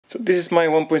So this is my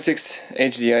 1.6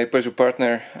 HDI Peugeot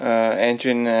Partner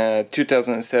engine,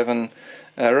 2007,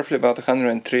 roughly about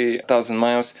 103,000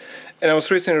 miles. And I was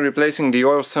recently replacing the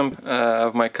oil sump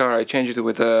of my car. I changed it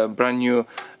with a brand new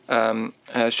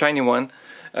shiny one.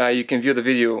 You can view the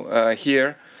video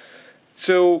here.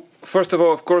 So first of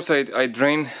all, of course, I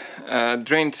drained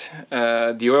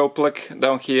the oil plug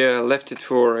down here, left it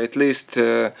for at least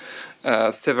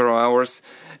several hours.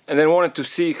 And then wanted to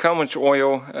see how much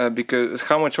oil, because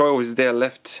how much oil is there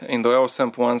left in the oil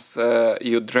sump once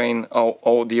you drain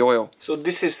all the oil. So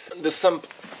this is the sump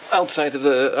outside of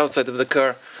the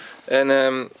car, and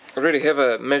I already have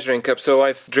a measuring cup. So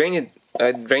I drained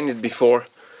it before.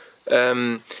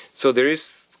 So there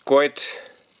is quite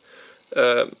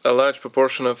a large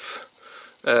proportion of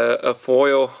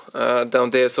oil down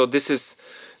there. So this is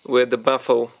where the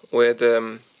baffle, where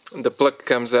the plug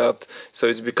comes out, so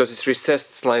it's because it's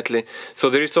recessed slightly. So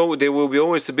there will be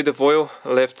always a bit of oil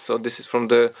left. So this is from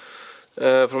the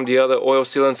other oil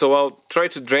sealant. So I'll try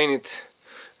to drain it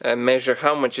and measure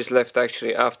how much is left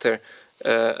actually after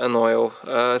an oil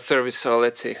service. So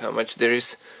let's see how much there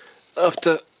is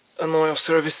after an oil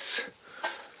service.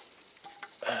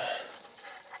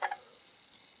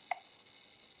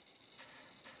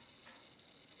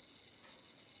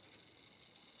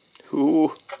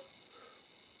 Ooh.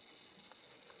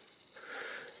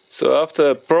 So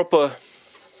after a proper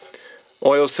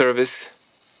oil service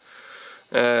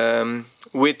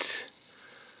with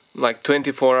like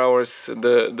 24 hours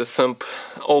the sump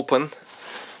open,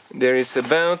 there is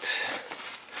about,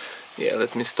 yeah,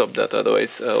 let me stop that,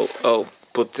 otherwise I'll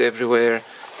put everywhere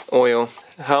oil.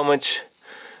 How much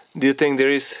do you think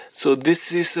there is? So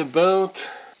this is about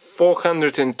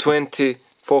 420,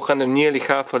 nearly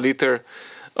half a liter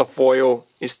of oil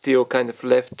is still kind of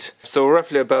left. So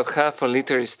roughly about half a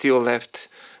liter is still left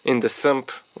in the sump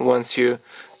once you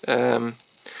kind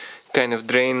of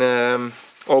drain,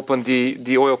 open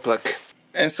the oil plug.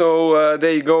 And so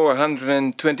there you go,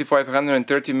 125,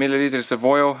 130 milliliters of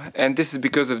oil, and this is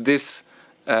because of this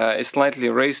is slightly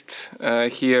raised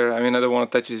here. I mean, I don't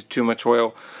want to touch it too much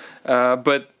oil,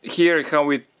 but here how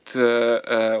it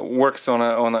works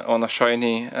on a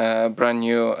shiny brand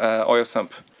new oil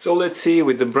sump. So let's see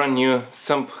with the brand new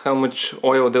sump how much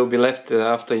oil there will be left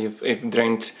after you've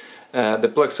drained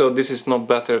the plug. So this is not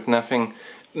battered, nothing.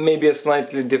 Maybe a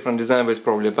slightly different design, but it's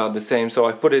probably about the same. So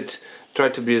I put it, try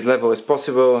to be as level as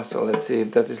possible. So let's see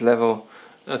if that is level.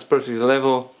 That's perfectly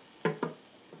level.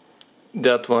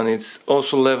 That one is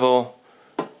also level,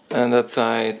 and that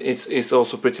side is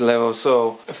also pretty level.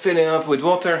 So filling up with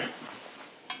water.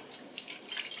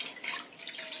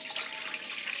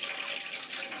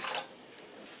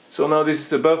 So now this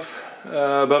is above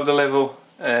the level,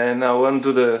 and now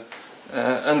undo the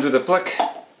plug.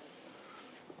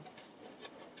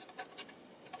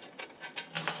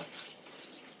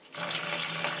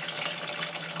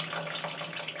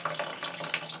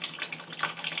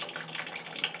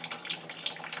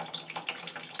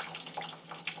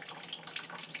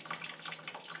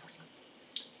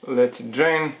 Let it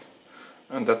drain,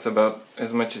 and that's about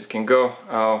as much as it can go.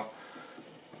 I'll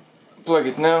plug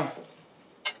it now.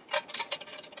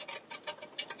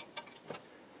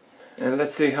 And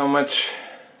let's see how much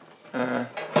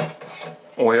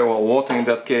oil or water in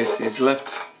that case is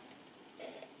left.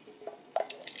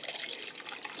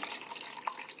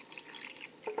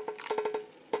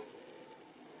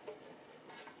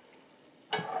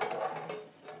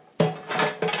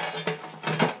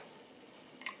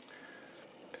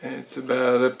 It's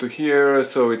about up to here,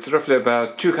 so it's roughly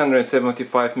about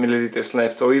 275 milliliters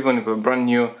left. So even with a brand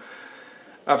new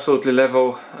absolutely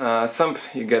level sump,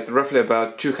 you get roughly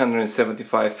about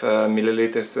 275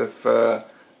 milliliters of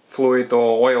fluid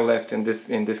or oil left, in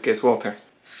this case water.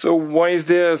 So why is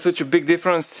there such a big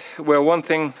difference? Well, one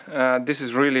thing, this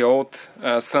is really old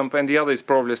sump, and the other is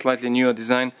probably a slightly newer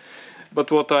design. But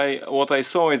what I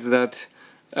saw is that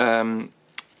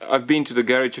I've been to the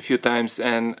garage a few times,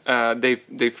 and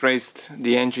they've raised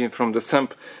the engine from the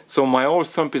sump. So my old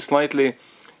sump is slightly,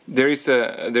 there is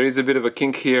a bit of a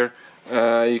kink here.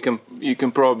 You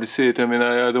can probably see it. I mean,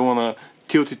 I don't want to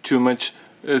tilt it too much,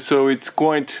 so it's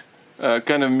quite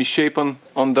kind of misshapen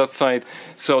on that side.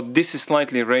 So this is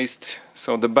slightly raised,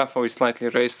 so the baffle is slightly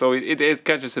raised, so it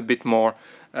catches a bit more.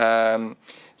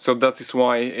 So that is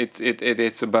why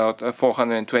it's about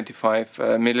 425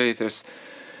 milliliters.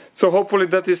 So hopefully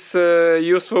that is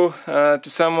useful to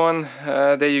someone.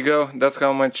 There you go, that's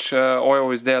how much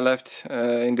oil is there left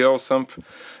in the oil sump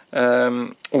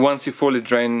once you fully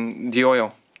drain the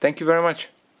oil. Thank you very much.